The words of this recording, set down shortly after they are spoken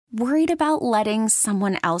Worried about letting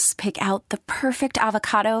someone else pick out the perfect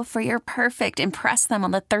avocado for your perfect impress them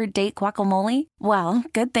on the third date guacamole? Well,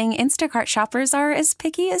 good thing Instacart shoppers are as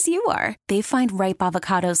picky as you are. They find ripe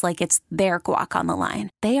avocados like it's their guac on the line.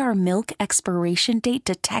 They are milk expiration date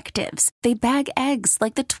detectives. They bag eggs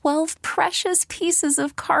like the 12 precious pieces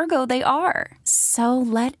of cargo they are. So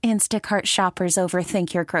let Instacart shoppers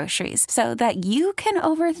overthink your groceries so that you can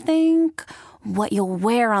overthink what you'll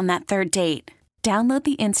wear on that third date. Download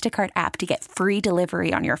the Instacart app to get free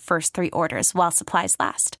delivery on your first 3 orders while supplies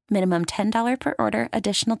last. Minimum $10 per order.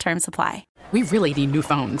 Additional terms apply. We really need new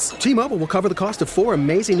phones. T-Mobile will cover the cost of 4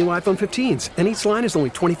 amazing new iPhone 15s, and each line is only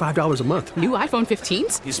 $25 a month. New iPhone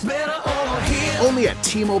 15s? It's better over here. Only at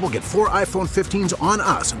T-Mobile, get 4 iPhone 15s on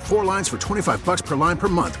us and 4 lines for $25 per line per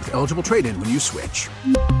month with eligible trade-in when you switch.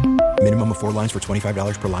 Minimum of 4 lines for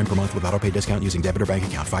 $25 per line per month with autopay discount using debit or bank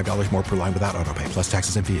account. $5 more per line without autopay, plus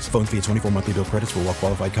taxes and fees. Phone fee at 24 monthly bill credits for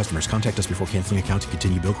well-qualified customers. Contact us before canceling account to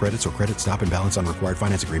continue bill credits or credit stop and balance on required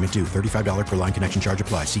finance agreement due. $35 per line connection charge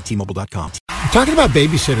applies. See T-Mobile.com. Talking about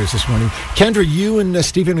babysitters this morning. Kendra, you and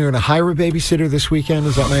Stephen are going to hire a babysitter this weekend.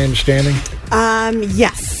 Is that my understanding?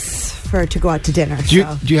 Yes. To go out to dinner.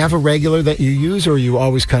 Do you have a regular that you use, or are you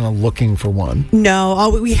always kind of looking for one?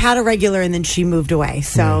 No, we had a regular and then she moved away.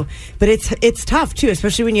 So, but it's tough too,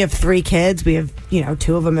 especially when you have 3 kids. We have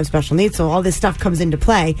 2 of them have special needs, so all this stuff comes into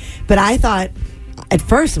play. But I thought at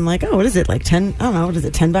first, I'm like, oh, what is it, like 10? I don't know, what is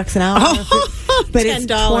it, $10 an hour? But it's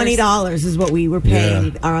 $20 is what we were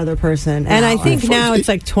paying our other person. And I think now it's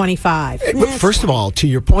like $25. But first of all, to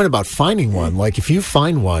your point about finding one, like if you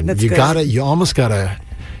find one, you almost gotta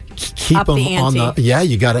keep up them the on ante.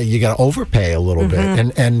 you gotta overpay a little bit,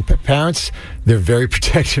 and parents, they're very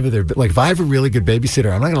protective of their, like, if I have a really good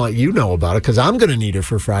babysitter, I'm not gonna let you know about it because I'm gonna need her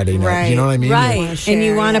for Friday night. Right. You know what I mean? Right. And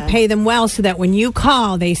you want to pay them well so that when you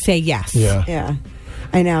call, they say yes. Yeah.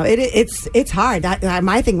 I know it's hard.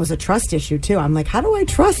 My thing was a trust issue too. I'm like, how do I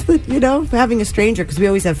trust that having a stranger, because we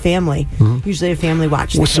always have family. Usually a family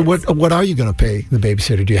watch. Well, so what are you going to pay the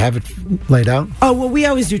babysitter? Do you have it laid out? Oh well, we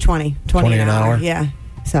always do 20 an hour. Yeah.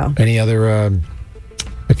 So any other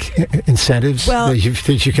incentives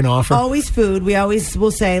that you can offer? Always food. We always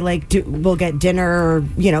will say we'll get dinner, or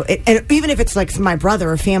and even if it's like my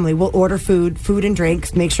brother or family, we'll order food and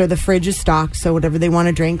drinks. Make sure the fridge is stocked, so whatever they want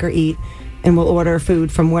to drink or eat. And we'll order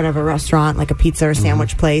food from whatever restaurant, like a pizza or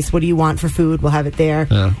sandwich place. What do you want for food? We'll have it there.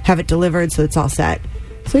 Yeah. Have it delivered, so it's all set.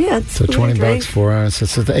 So yeah, so $20 for us.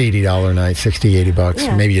 It's an $80 night, $60-$80.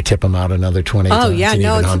 Yeah. Maybe you tip them out another $20. Oh yeah,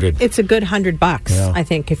 no, it's a good $100. Yeah. I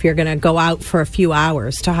think if you're going to go out for a few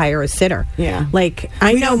hours to hire a sitter. Yeah,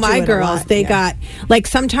 I know my girls. They got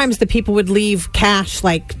sometimes the people would leave cash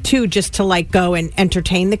too, just to go and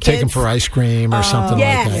entertain the kids. Take them for ice cream or something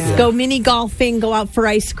like that. Yeah. Go mini golfing, go out for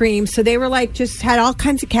ice cream. So they were just had all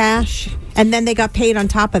kinds of cash, and then they got paid on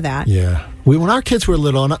top of that. Yeah. When our kids were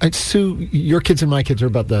little, and Sue, your kids and my kids are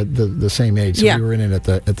about the same age, so we were in it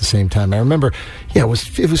at the same time. I remember, it was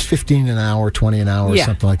 $15 an hour, $20 an hour, or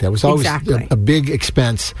something like that. It was always a big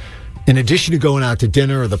expense. In addition to going out to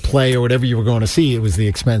dinner or the play or whatever you were going to see, it was the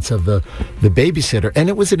expense of the babysitter, and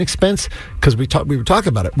it was an expense because we were talking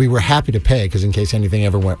about it. We were happy to pay because in case anything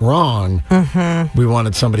ever went wrong, we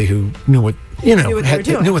wanted somebody who knew what. Knew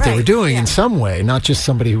what they were doing in some way, not just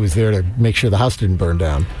somebody who was there to make sure the house didn't burn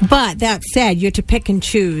down. But that said, you had to pick and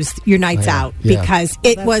choose your nights out because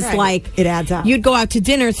it was it adds up. You'd go out to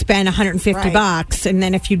dinner, spend $150, and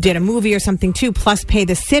then if you did a movie or something too, plus pay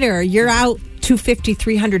the sitter, you're out $250,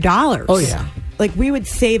 $300. Oh yeah. We would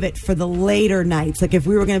save it for the later nights. If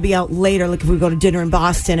we were going to be out later, if we go to dinner in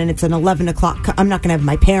Boston and it's an 11 o'clock, I'm not going to have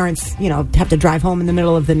my parents, have to drive home in the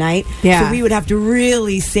middle of the night. Yeah. So we would have to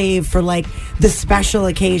really save for the special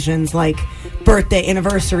occasions, like birthday,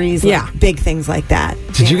 anniversaries, big things like that.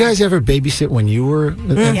 Did you guys ever babysit when you were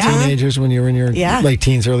teenagers, when you were in your late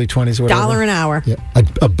teens, early 20s, or whatever? $1 an hour. Yeah.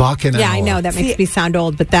 $1 an hour. Yeah, I know. That makes me sound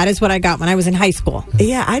old, but that is what I got when I was in high school.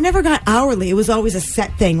 Yeah, I never got hourly. It was always a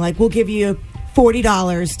set thing. We'll give you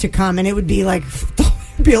 $40 to come, and it would be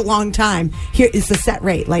be a long time. Here is the set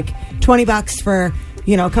rate, $20 for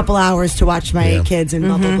a couple hours to watch my kids and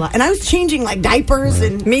blah blah blah. And I was changing diapers,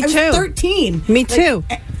 and me too. I was 13. Me too.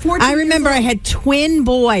 I remember I had twin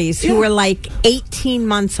boys who were 18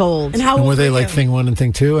 months old. And how old were they? Thing 1 and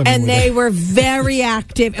thing 2? They were very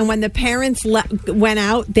active. And when the parents went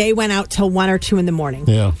out, they went out till 1 or 2 in the morning.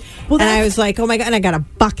 Yeah. Well, and I was like, oh my God, and I got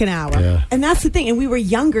 $1 an hour. Yeah. And that's the thing. And we were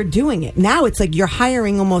younger doing it. Now it's you're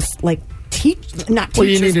hiring almost not teachers. Well,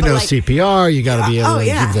 you need to know like, CPR. You got to be able to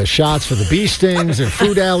give the shots for the bee stings and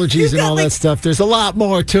food allergies and all that stuff. There's a lot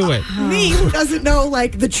more to it. Me, who doesn't know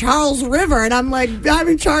like the Charles River, and I'm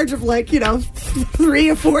in charge of 3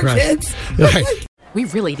 or 4 kids. Right. We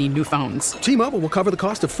really need new phones. T-Mobile will cover the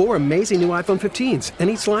cost of 4 amazing new iPhone 15s, and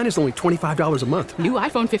each line is only $25 a month. New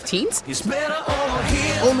iPhone 15s? It's better over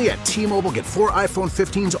here. Only at T-Mobile, get 4 iPhone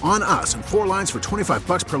 15s on us and 4 lines for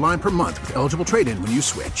 $25 per line per month with eligible trade-in when you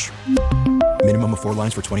switch. Minimum of 4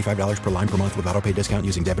 lines for $25 per line per month with autopay discount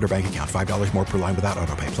using debit or bank account. $5 more per line without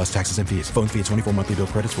autopay, plus taxes and fees. Phone fee at 24 monthly bill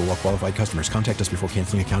credits for well-qualified customers. Contact us before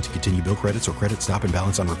canceling account to continue bill credits or credit stop and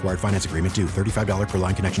balance on required finance agreement due. $35 per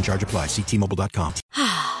line connection charge applies. See T-Mobile.com.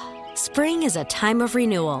 Spring is a time of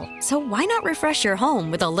renewal, so why not refresh your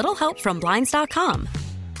home with a little help from Blinds.com?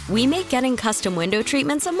 We make getting custom window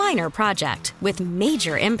treatments a minor project with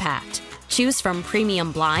major impact. Choose from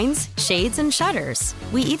premium blinds, shades, and shutters.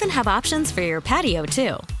 We even have options for your patio,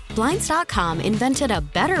 too. Blinds.com invented a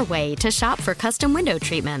better way to shop for custom window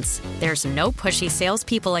treatments. There's no pushy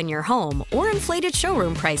salespeople in your home or inflated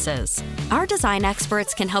showroom prices. Our design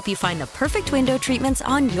experts can help you find the perfect window treatments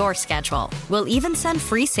on your schedule. We'll even send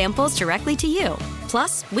free samples directly to you.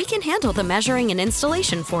 Plus, we can handle the measuring and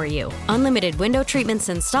installation for you. Unlimited window treatments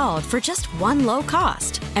installed for just one low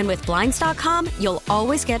cost. And with Blinds.com, you'll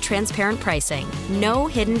always get transparent pricing. No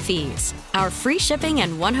hidden fees. Our free shipping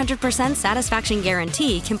and 100% satisfaction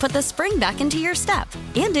guarantee can put the spring back into your step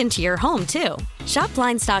and into your home, too. Shop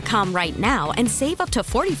Blinds.com right now and save up to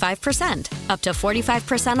 45%. Up to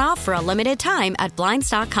 45% off for a limited time at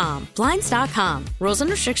Blinds.com. Blinds.com. Rules and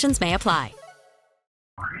restrictions may apply.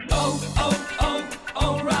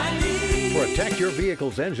 O'Reilly. Protect your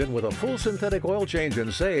vehicle's engine with a full synthetic oil change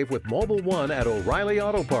and save with Mobil 1 at O'Reilly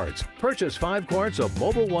Auto Parts. Purchase 5 quarts of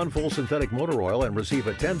Mobil 1 full synthetic motor oil and receive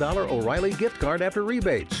a $10 O'Reilly gift card after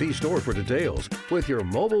rebate. See store for details. With your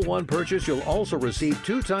Mobil 1 purchase, you'll also receive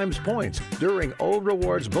 2 times points during O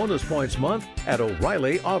Rewards Bonus Points Month at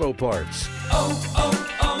O'Reilly Auto Parts.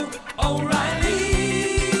 O'Reilly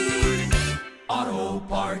Auto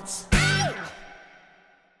Parts.